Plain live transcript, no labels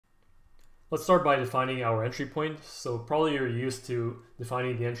Let's start by defining our entry point. So probably you're used to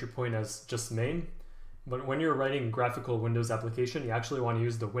defining the entry point as just main, but when you're writing a graphical Windows application, you actually want to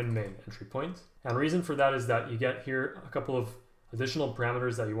use the win_main entry point. And the reason for that is that you get here a couple of additional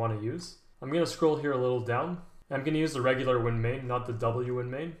parameters that you want to use. I'm going to scroll here a little down. I'm going to use the regular win_main, not the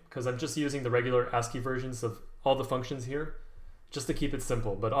w_win_main, because I'm just using the regular ASCII versions of all the functions here, just to keep it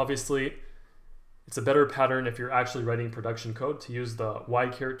simple. But obviously, it's a better pattern if you're actually writing production code to use the Y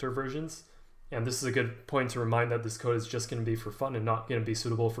character versions. And this is a good point to remind that this code is just going to be for fun and not going to be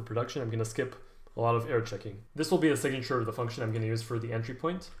suitable for production. I'm going to skip a lot of error checking. This will be the signature of the function I'm going to use for the entry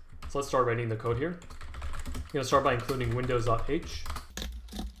point. So let's start writing the code here. I'm going to start by including windows.h.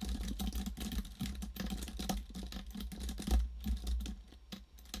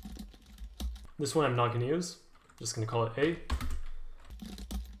 This one I'm not going to use. I'm just going to call it A.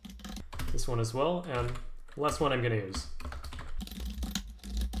 This one as well, and the last one I'm going to use.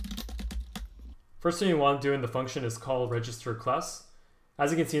 First thing you want to do in the function is call register class. As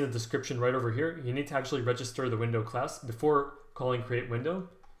you can see in the description right over here, you need to actually register the window class before calling create window.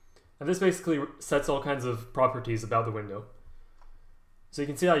 And this basically sets all kinds of properties about the window. So you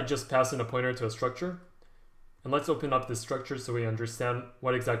can see I just passed in a pointer to a structure. And let's open up this structure so we understand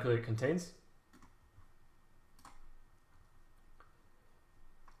what exactly it contains.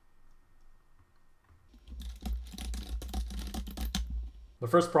 The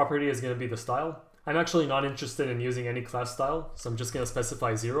first property is going to be the style. I'm actually not interested in using any class style, so I'm just going to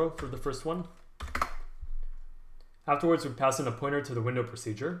specify 0 for the first one. Afterwards, we pass in a pointer to the window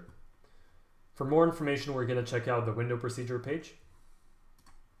procedure. For more information, we're going to check out the window procedure page.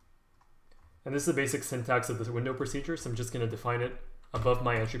 And this is the basic syntax of the window procedure, so I'm just going to define it above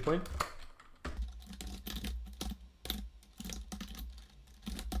my entry point.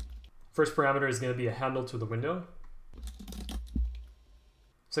 First parameter is going to be a handle to the window.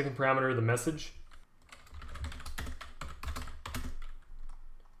 Second parameter, the message.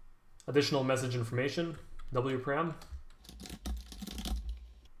 Additional message information, wparam.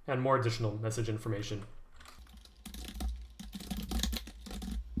 And more additional message information.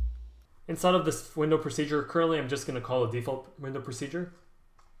 Inside of this window procedure, currently I'm just going to call a default window procedure.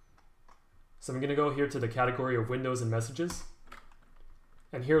 So I'm going to go here to the category of windows and messages.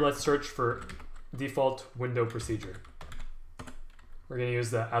 And here let's search for default window procedure. We're going to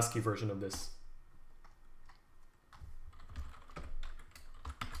use the ASCII version of this.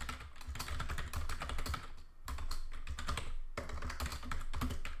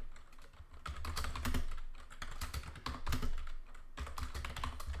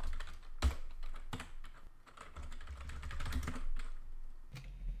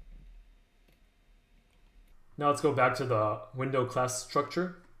 Now let's go back to the window class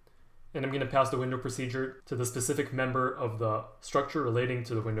structure. And I'm going to pass the window procedure to the specific member of the structure relating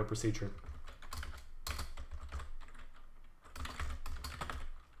to the window procedure.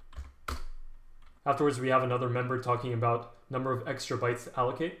 Afterwards, we have another member talking about number of extra bytes to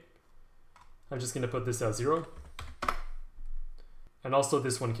allocate. I'm just going to put this as 0. And also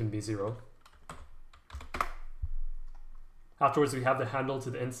this one can be 0. Afterwards, we have the handle to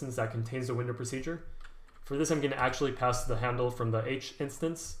the instance that contains the window procedure. For this, I'm going to actually pass the handle from the H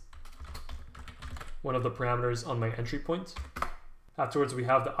instance, one of the parameters on my entry point. Afterwards, we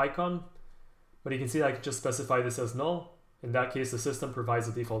have the icon, but you can see that I can just specify this as null. In that case, the system provides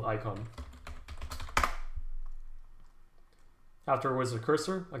the default icon. Afterwards, the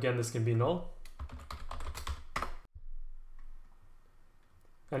cursor. Again, this can be null.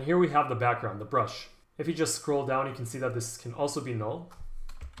 And here we have the background, the brush. If you just scroll down, you can see that this can also be null.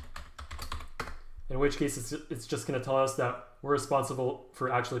 In which case, it's just going to tell us that we're responsible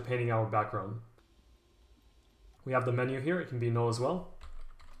for actually painting our background. We have the menu here, it can be null as well.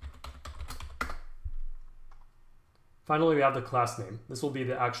 Finally, we have the class name. This will be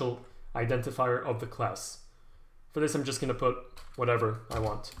the actual identifier of the class. For this, I'm just going to put whatever I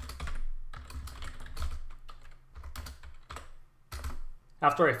want.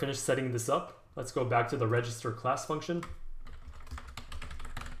 After I finish setting this up, let's go back to the register class function.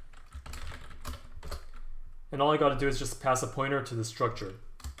 And all I got to do is just pass a pointer to the structure.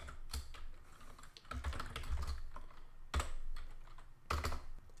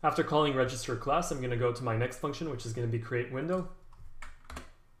 After calling register class, I'm going to go to my next function, which is going to be create window.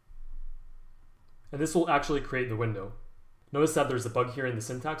 And this will actually create the window. Notice that there's a bug here in the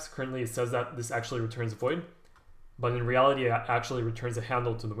syntax. Currently it says that this actually returns void, but in reality it actually returns a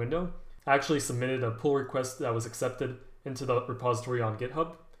handle to the window. I actually submitted a pull request that was accepted into the repository on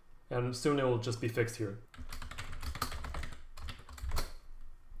GitHub, and soon it will just be fixed here.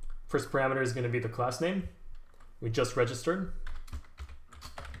 First parameter is going to be the class name we just registered.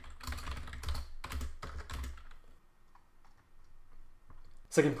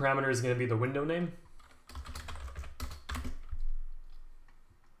 Second parameter is going to be the window name.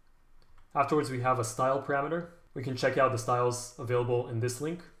 Afterwards, we have a style parameter. We can check out the styles available in this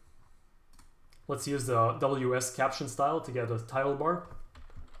link. Let's use the WS caption style to get a title bar.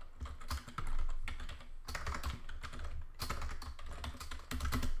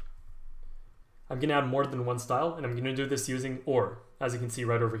 I'm going to add more than one style, and I'm going to do this using OR, as you can see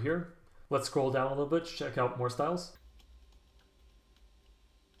right over here. Let's scroll down a little bit to check out more styles.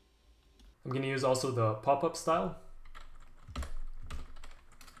 I'm going to use also the pop-up style.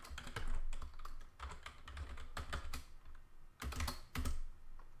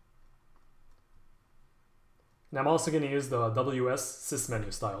 And I'm also going to use the WS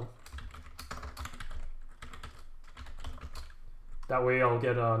sysmenu style. That way I'll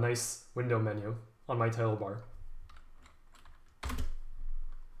get a nice window menu on my title bar.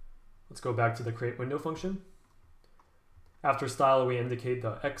 Let's go back to the create window function. After style, we indicate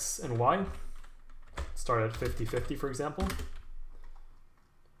the X and Y. Start at 50-50, for example.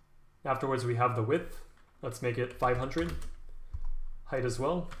 Afterwards, we have the width. Let's make it 500. Height as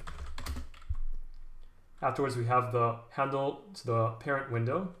well. Afterwards, we have the handle to the parent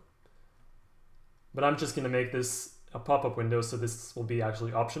window. But I'm just going to make this a pop-up window, so this will be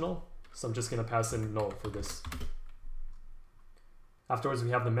actually optional. So I'm just going to pass in null for this. Afterwards,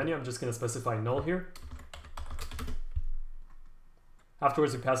 we have the menu. I'm just going to specify null here.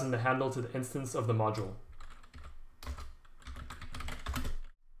 Afterwards, we pass in the handle to the instance of the module.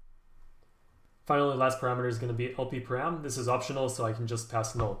 Finally, the last parameter is going to be LP param. This is optional, so I can just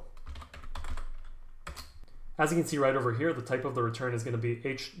pass null. As you can see right over here, the type of the return is going to be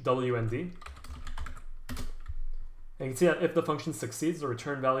HWND. And you can see that if the function succeeds, the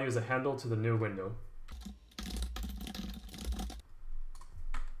return value is a handle to the new window.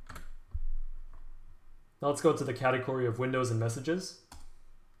 Now let's go to the category of windows and messages.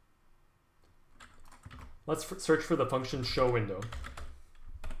 Let's search for the function show window.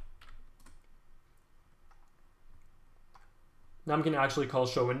 Now I'm going to actually call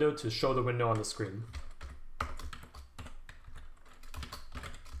show window to show the window on the screen.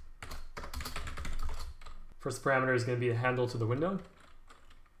 First parameter is going to be a handle to the window.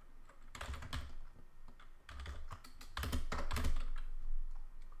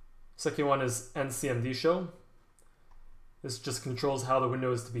 Second one is NCMD show. This just controls how the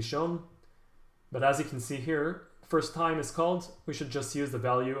window is to be shown. But as you can see here, first time is called, we should just use the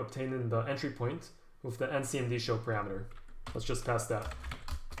value obtained in the entry point with the NCMD show parameter. Let's just pass that.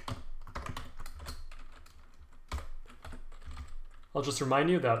 I'll just remind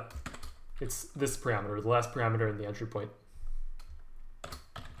you that it's this parameter, the last parameter in the entry point.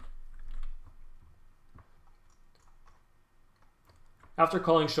 After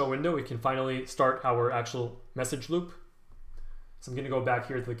calling show window, we can finally start our actual message loop. So I'm going to go back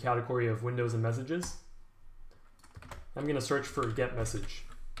here to the category of windows and messages. I'm going to search for get message.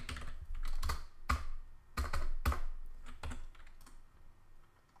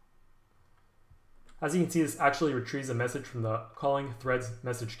 As you can see, this actually retrieves a message from the calling threads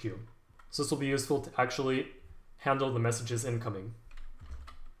message queue. So this will be useful to actually handle the messages incoming.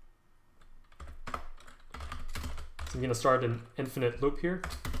 So I'm going to start an infinite loop here.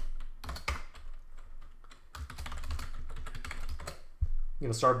 I'm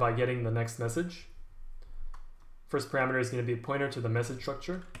going to start by getting the next message. First parameter is going to be a pointer to the message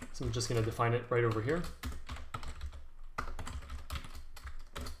structure. So I'm just going to define it right over here.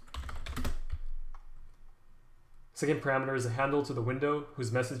 Second parameter is a handle to the window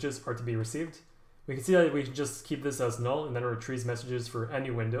whose messages are to be received. We can see that we can just keep this as null, and then it retrieves messages for any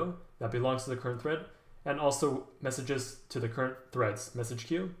window that belongs to the current thread, and also messages to the current thread's message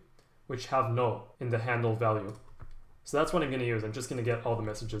queue, which have null in the handle value. So that's what I'm going to use. I'm just going to get all the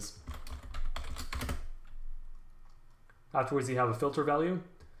messages. Afterwards, you have a filter value.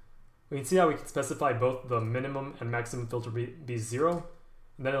 We can see how we can specify both the minimum and maximum filter be 0,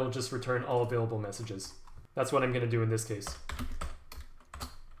 and then it'll just return all available messages. That's what I'm going to do in this case.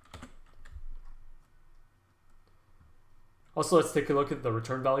 Also, let's take a look at the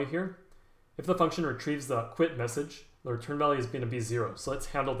return value here. If the function retrieves the quit message, the return value is going to be 0. So let's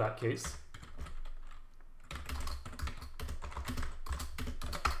handle that case.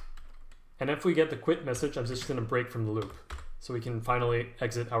 And if we get the quit message, I'm just going to break from the loop so we can finally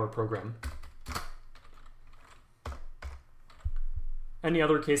exit our program. Any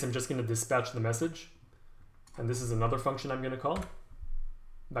other case, I'm just going to dispatch the message. And this is another function I'm going to call.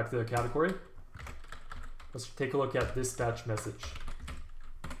 Back to the category. Let's take a look at dispatch message.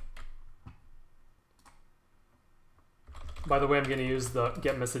 By the way, I'm going to use the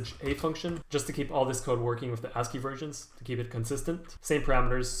getMessageA function just to keep all this code working with the ASCII versions to keep it consistent. Same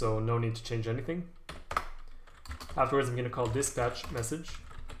parameters, so no need to change anything. Afterwards, I'm going to call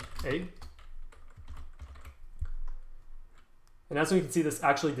dispatchMessageA. And as we can see, this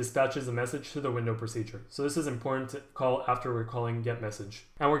actually dispatches a message to the window procedure. So this is important to call after we're calling getMessage.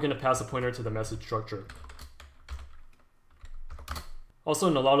 And we're going to pass a pointer to the message structure. Also,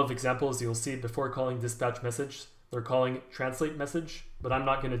 in a lot of examples, you'll see before calling dispatch message, they're calling translate message, but I'm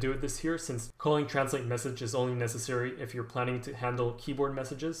not going to do this here since calling translate message is only necessary if you're planning to handle keyboard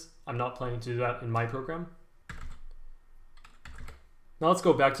messages. I'm not planning to do that in my program. Now let's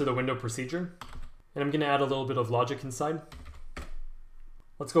go back to the window procedure, and I'm going to add a little bit of logic inside.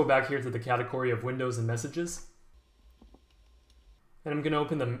 Let's go back here to the category of windows and messages. And I'm going to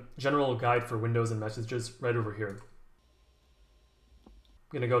open the general guide for windows and messages right over here.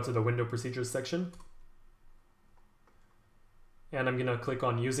 I'm going to go to the window procedures section. And I'm going to click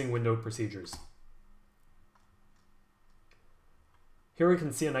on using window procedures. Here we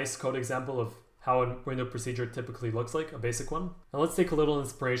can see a nice code example of how a window procedure typically looks like, a basic one. Now let's take a little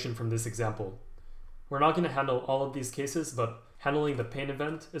inspiration from this example. We're not going to handle all of these cases, but handling the paint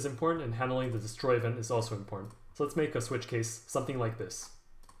event is important and handling the destroy event is also important. So let's make a switch case, something like this.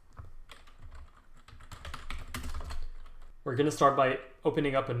 We're going to start by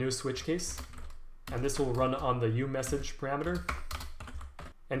opening up a new switch case, and this will run on the uMessage parameter.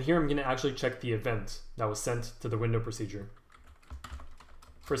 And here I'm going to actually check the event that was sent to the window procedure.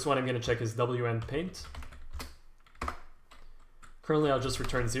 First one I'm going to check is WNPaint. Currently I'll just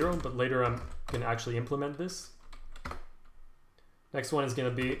return 0, but later I'm going to actually implement this. Next one is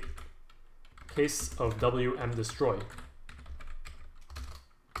going to be case of WMDestroy.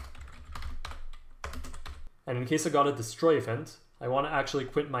 And in case I got a destroy event, I want to actually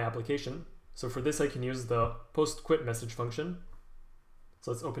quit my application. So for this I can use the post quit message function. So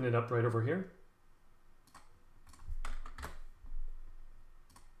let's open it up right over here.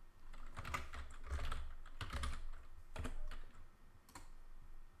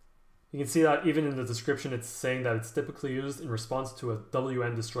 You can see that even in the description it's saying that it's typically used in response to a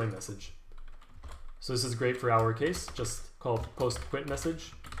WNDestroy message. So this is great for our case. Just call post quit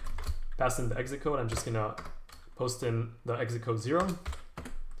message, pass in the exit code. I'm just going to post in the exit code 0.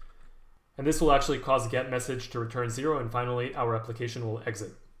 And this will actually cause getMessage to return 0, and finally our application will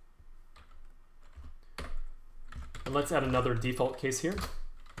exit. And let's add another default case here.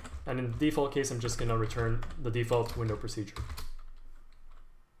 And in the default case, I'm just going to return the default window procedure.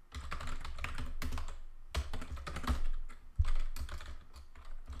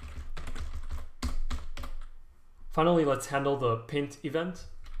 Finally, let's handle the paint event.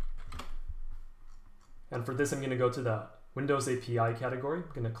 And for this, I'm going to go to the Windows API category.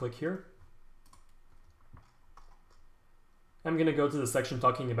 I'm going to click here. I'm going to go to the section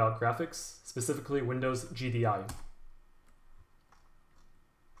talking about graphics, specifically Windows GDI.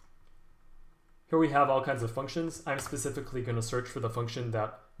 Here we have all kinds of functions. I'm specifically going to search for the function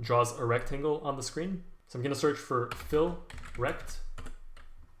that draws a rectangle on the screen. So I'm going to search for fill rect.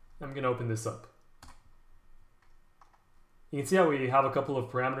 I'm going to open this up. You can see how we have a couple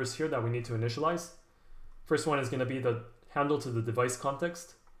of parameters here that we need to initialize. First one is going to be the handle to the device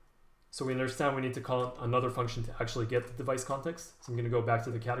context. So we understand we need to call another function to actually get the device context. So I'm going to go back to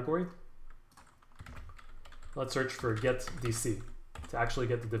the category. Let's search for getDC to actually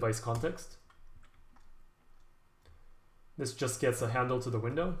get the device context. This just gets a handle to the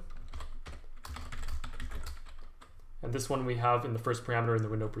window. And this one we have in the first parameter in the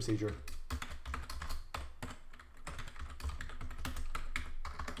window procedure.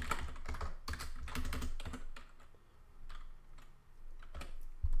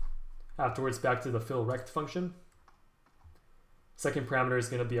 Afterwards, back to the fill rect function. Second parameter is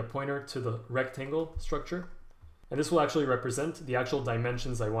going to be a pointer to the rectangle structure. And this will actually represent the actual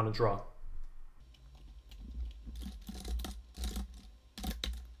dimensions I want to draw.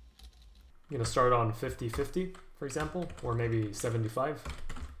 I'm going to start on 50-50, for example, or maybe 75.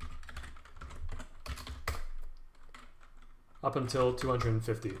 Up until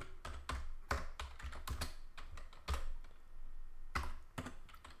 250.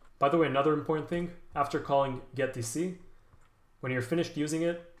 By the way, another important thing, after calling getDC, when you're finished using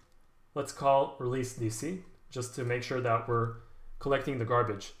it, let's call releaseDC, just to make sure that we're collecting the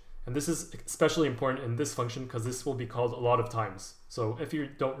garbage. And this is especially important in this function because this will be called a lot of times. So if you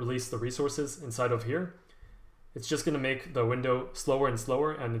don't release the resources inside of here, it's just going to make the window slower and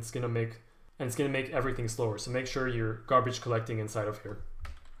slower, and it's going to make everything slower. So make sure you're garbage collecting inside of here.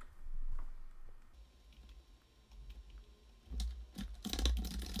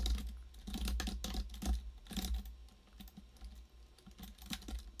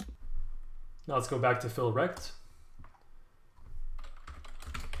 Now let's go back to fill rect.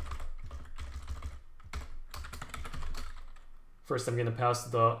 First, I'm going to pass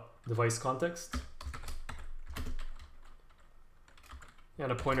the device context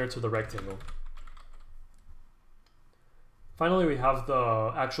and a pointer to the rectangle. Finally, we have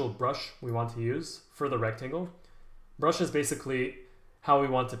the actual brush we want to use for the rectangle. Brush is basically how we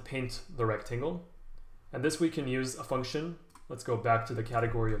want to paint the rectangle. And this we can use a function. Let's go back to the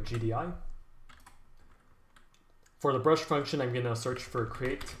category of GDI. For the brush function, I'm going to search for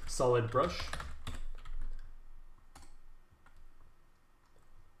create solid brush.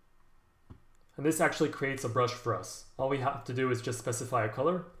 And this actually creates a brush for us. All we have to do is just specify a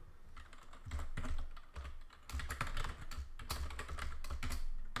color.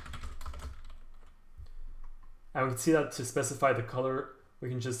 And we can see that to specify the color, we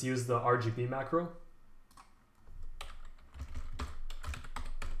can just use the RGB macro.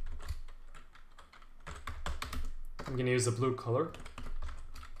 I'm going to use a blue color.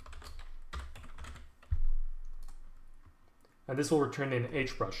 And this will return an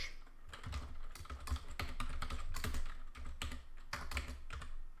H brush.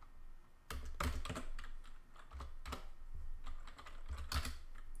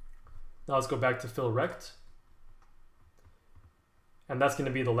 Now let's go back to fill rect. And that's going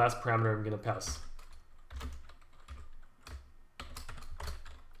to be the last parameter I'm going to pass.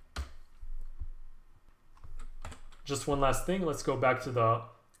 Just one last thing, let's go back to the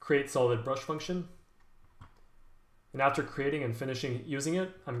create solid brush function. And after creating and finishing using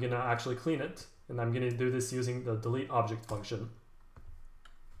it, I'm going to actually clean it. And I'm going to do this using the delete object function.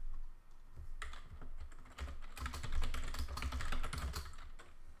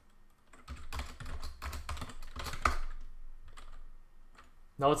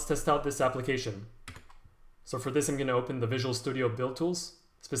 Now let's test out this application. So for this, I'm going to open the Visual Studio Build Tools.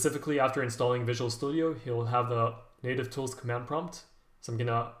 Specifically, after installing Visual Studio, you'll have the native tools command prompt. So I'm going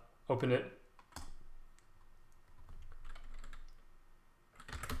to open it.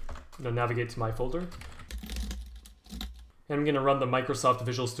 I'm going to navigate to my folder. And I'm going to run the Microsoft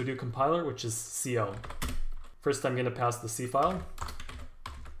Visual Studio compiler, which is CL. First, I'm going to pass the C file.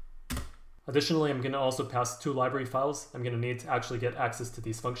 Additionally, I'm going to also pass two library files I'm going to need to actually get access to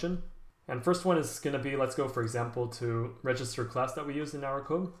these functions. And first one is going to be, let's go for example to register class that we use in our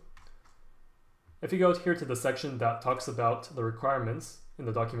code. If you go here to the section that talks about the requirements in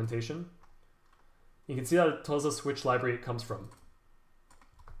the documentation, you can see that it tells us which library it comes from.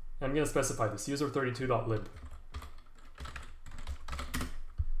 And I'm going to specify this, user32.lib.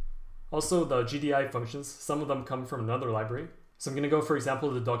 Also, the GDI functions, some of them come from another library. So I'm going to go, for example,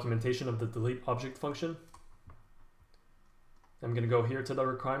 to the documentation of the delete object function. I'm going to go here to the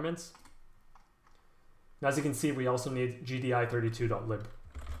requirements. And as you can see, we also need gdi32.lib.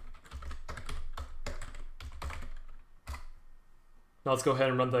 Now let's go ahead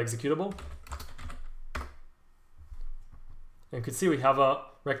and run the executable. And you can see we have a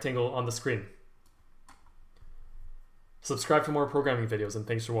rectangle on the screen. Subscribe for more programming videos, and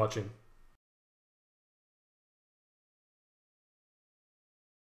thanks for watching.